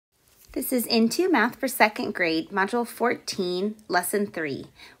This is Into Math for Second Grade, Module 14, Lesson 3.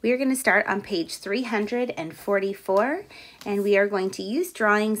 We are going to start on page 344, and we are going to use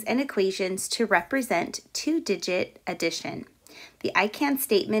drawings and equations to represent two-digit addition. The I can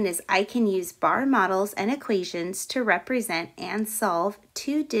statement is I can use bar models and equations to represent and solve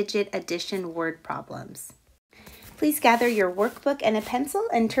two-digit addition word problems. Please gather your workbook and a pencil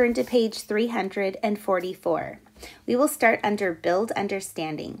and turn to page 344. We will start under Build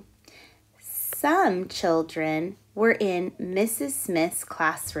Understanding. Some children were in Mrs. Smith's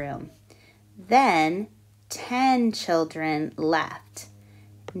classroom. Then 10 children left.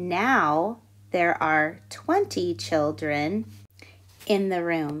 Now there are 20 children in the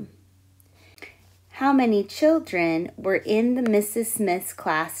room. How many children were in the Mrs. Smith's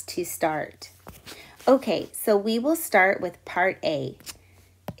class to start? Okay, so we will start with part A.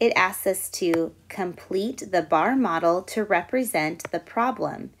 It asks us to complete the bar model to represent the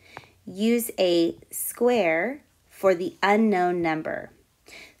problem. Use a square for the unknown number.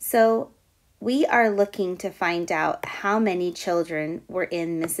 So we are looking to find out how many children were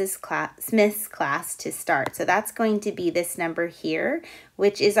in Mrs. Smith's class to start. So that's going to be this number here,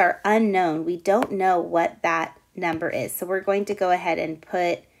 which is our unknown. We don't know what that number is. So we're going to go ahead and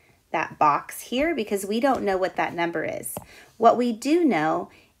put that box here because we don't know what that number is. What we do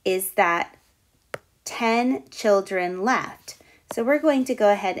know is that 10 children left. So we're going to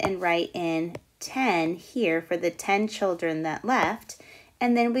go ahead and write in 10 here for the 10 children that left.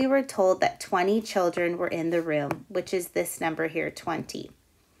 And then we were told that 20 children were in the room, which is this number here, 20.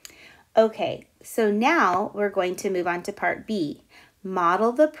 Okay, so now we're going to move on to part B.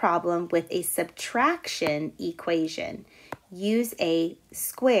 Model the problem with a subtraction equation. Use a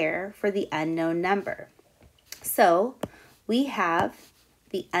square for the unknown number. So we have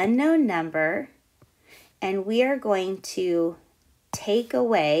the unknown number, and we are going to take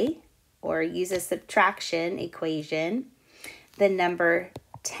away or use a subtraction equation the number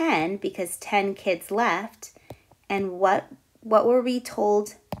 10 because 10 kids left. And what were we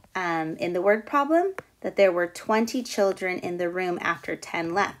told in the word problem? That there were 20 children in the room after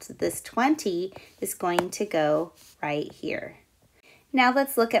 10 left. So this 20 is going to go right here. Now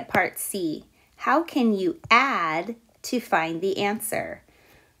let's look at part C. How can you add to find the answer?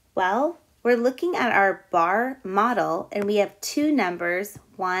 Well, we're looking at our bar model, and we have two numbers,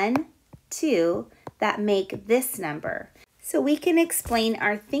 1, 2, that make this number. So we can explain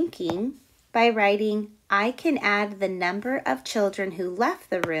our thinking by writing, I can add the number of children who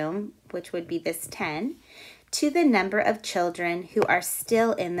left the room, which would be this 10, to the number of children who are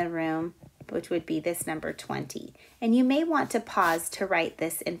still in the room, which would be this number 20. And you may want to pause to write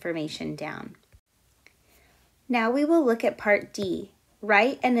this information down. Now we will look at part D.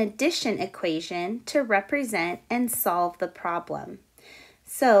 Write an addition equation to represent and solve the problem.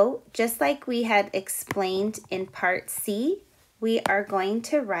 So just like we had explained in part C, we are going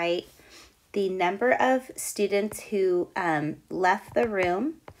to write the number of students who left the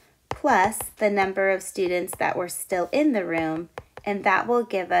room plus the number of students that were still in the room, and that will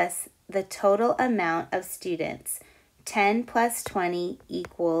give us the total amount of students. 10 plus 20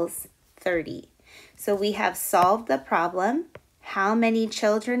 equals 30. So we have solved the problem. How many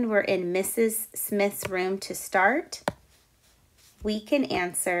children were in Mrs. Smith's room to start? We can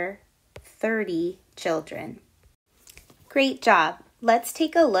answer 30 children. Great job. Let's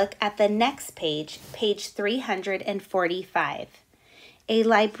take a look at the next page, page 345. A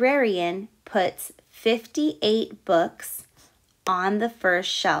librarian puts 58 books on the first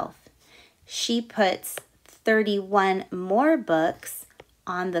shelf. She puts 31 more books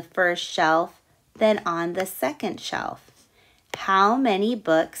on the first shelf than on the second shelf. How many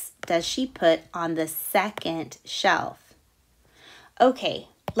books does she put on the second shelf? Okay,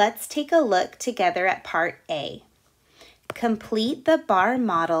 let's take a look together at part A. Complete the bar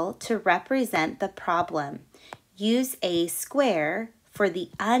model to represent the problem. Use a square for the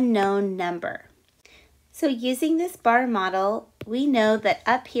unknown number. So using this bar model, we know that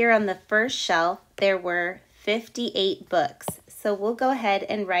up here on the first shelf, there were 58 books. So we'll go ahead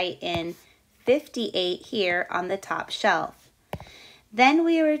and write in 58 here on the top shelf. Then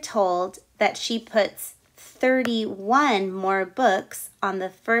we were told that she puts 31 more books on the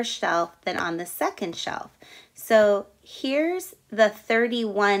first shelf than on the second shelf. So here's the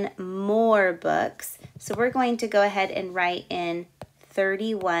 31 more books. So we're going to go ahead and write in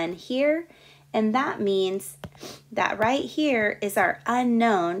 31 here. And that means that right here is our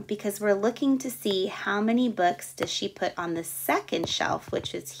unknown because we're looking to see how many books does she put on the second shelf,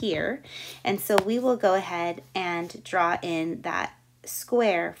 which is here. And so we will go ahead and draw in that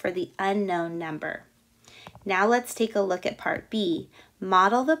square for the unknown number. Now let's take a look at part B.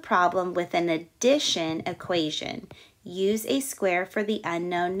 Model the problem with an addition equation. Use a square for the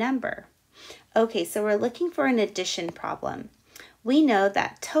unknown number. Okay, so we're looking for an addition problem. We know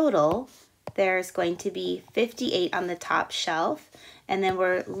that total, there's going to be 58 on the top shelf, and then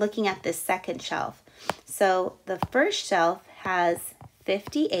we're looking at the second shelf. So the first shelf has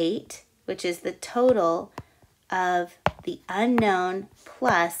 58, which is the total of the unknown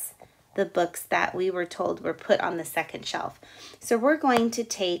plus the books that we were told were put on the second shelf. So we're going to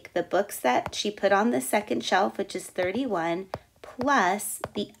take the books that she put on the second shelf, which is 31, plus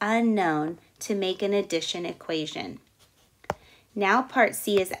the unknown to make an addition equation. Now part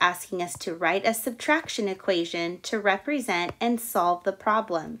C is asking us to write a subtraction equation to represent and solve the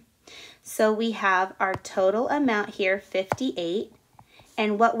problem. So we have our total amount here, 58,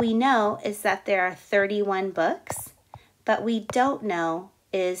 and what we know is that there are 31 books, but we don't know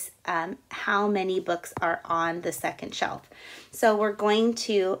is how many books are on the second shelf. So we're going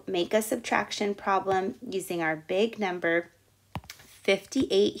to make a subtraction problem using our big number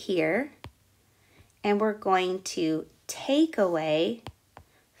 58 here, and we're going to take away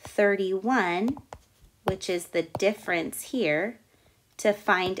 31, which is the difference here, to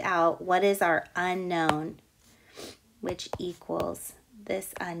find out what is our unknown, which equals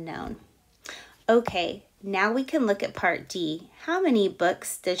this unknown. Okay, now we can look at part D. How many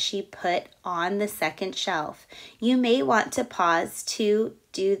books does she put on the second shelf? You may want to pause to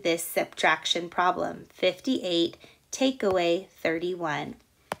do this subtraction problem. 58, take away 31.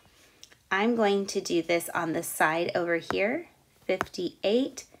 I'm going to do this on the side over here.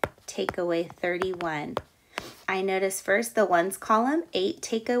 58, take away 31. I notice first the ones column, 8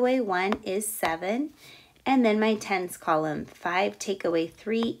 take away 1 is 7. And then my tens column, 5 take away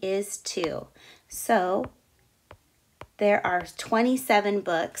 3 is 2. So there are 27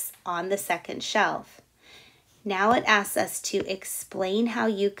 books on the second shelf. Now it asks us to explain how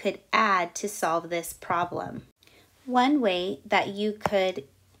you could add to solve this problem. One way that you could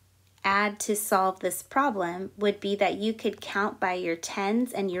add to solve this problem would be that you could count by your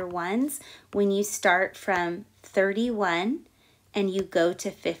tens and your ones when you start from 31 and you go to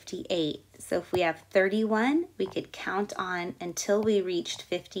 58. So if we have 31, we could count on until we reached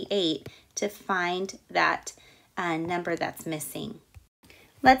 58 to find that number that's missing.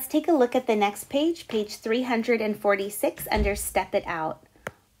 Let's take a look at the next page, page 346 under Step It Out.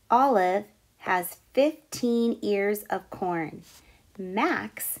 Olive has 15 ears of corn.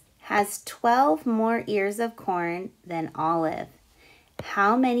 Max has 12 more ears of corn than Olive.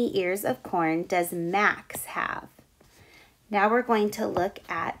 How many ears of corn does Max have? Now we're going to look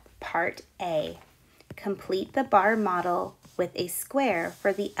at part A. Complete the bar model with a square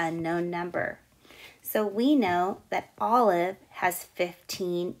for the unknown number. So we know that Olive has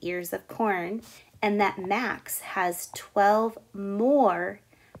 15 ears of corn and that Max has 12 more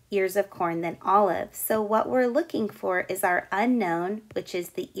ears of corn than Olive. So what we're looking for is our unknown, which is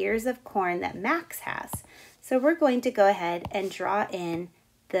the ears of corn that Max has. So we're going to go ahead and draw in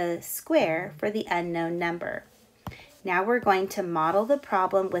the square for the unknown number. Now we're going to model the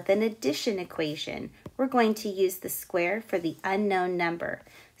problem with an addition equation. We're going to use the square for the unknown number.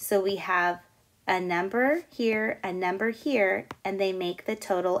 So we have a number here, and they make the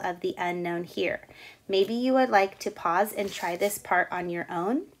total of the unknown here. Maybe you would like to pause and try this part on your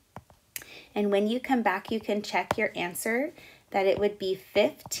own. And when you come back, you can check your answer that it would be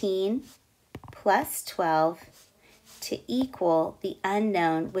 15 plus 12 to equal the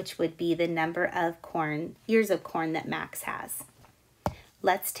unknown, which would be the number of ears of corn that Max has.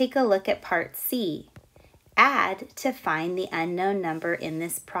 Let's take a look at part C. Add to find the unknown number in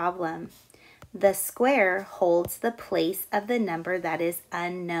this problem. The square holds the place of the number that is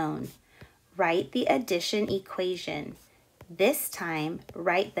unknown. Write the addition equation. This time,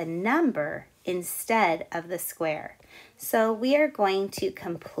 write the number instead of the square. So we are going to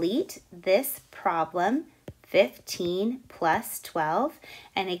complete this problem, 15 plus 12.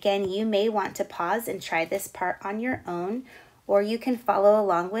 And again, you may want to pause and try this part on your own, or you can follow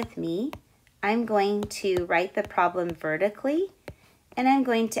along with me. I'm going to write the problem vertically, and I'm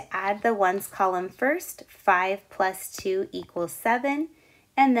going to add the ones column first. 5 plus 2 equals 7.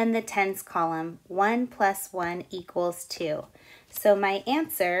 And then the tens column, 1 plus 1 equals 2. So my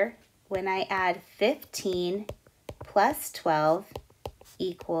answer, when I add 15 plus 12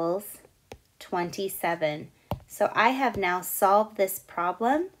 equals 27. So I have now solved this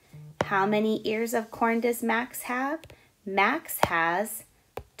problem. How many ears of corn does Max have? Max has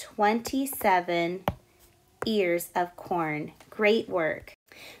 27 ears of corn. Great work.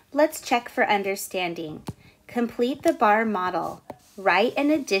 Let's check for understanding. Complete the bar model. Write an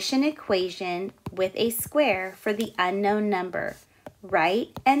addition equation with a square for the unknown number.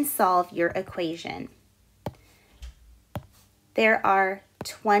 Write and solve your equation. There are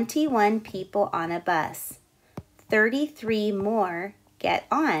 21 people on a bus. 33 more get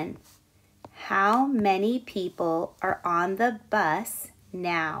on. How many people are on the bus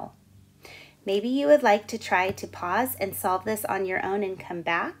now? Maybe you would like to try to pause and solve this on your own and come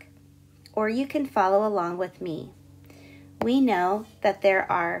back, or you can follow along with me. We know that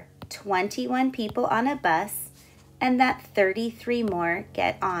there are 21 people on a bus and that 33 more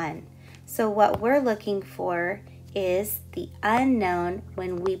get on. So what we're looking for is the unknown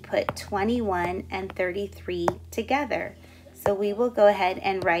when we put 21 and 33 together. So we will go ahead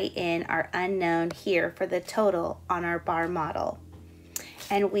and write in our unknown here for the total on our bar model.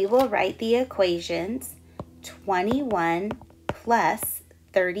 And we will write the equations 21 plus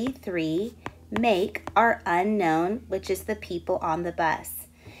 33 make our unknown, which is the people on the bus.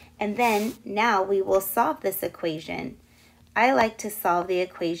 And then now we will solve this equation. I like to solve the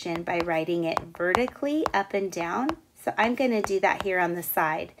equation by writing it vertically up and down. So I'm going to do that here on the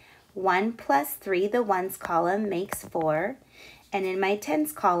side. 1 plus 3, the ones column, makes 4. And in my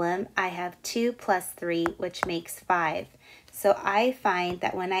tens column, I have 2 plus 3, which makes 5. So I find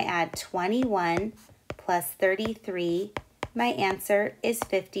that when I add 21 plus 33, my answer is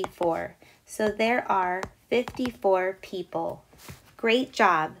 54. So there are 54 people. Great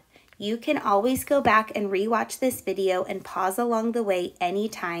job. You can always go back and rewatch this video and pause along the way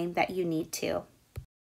anytime that you need to.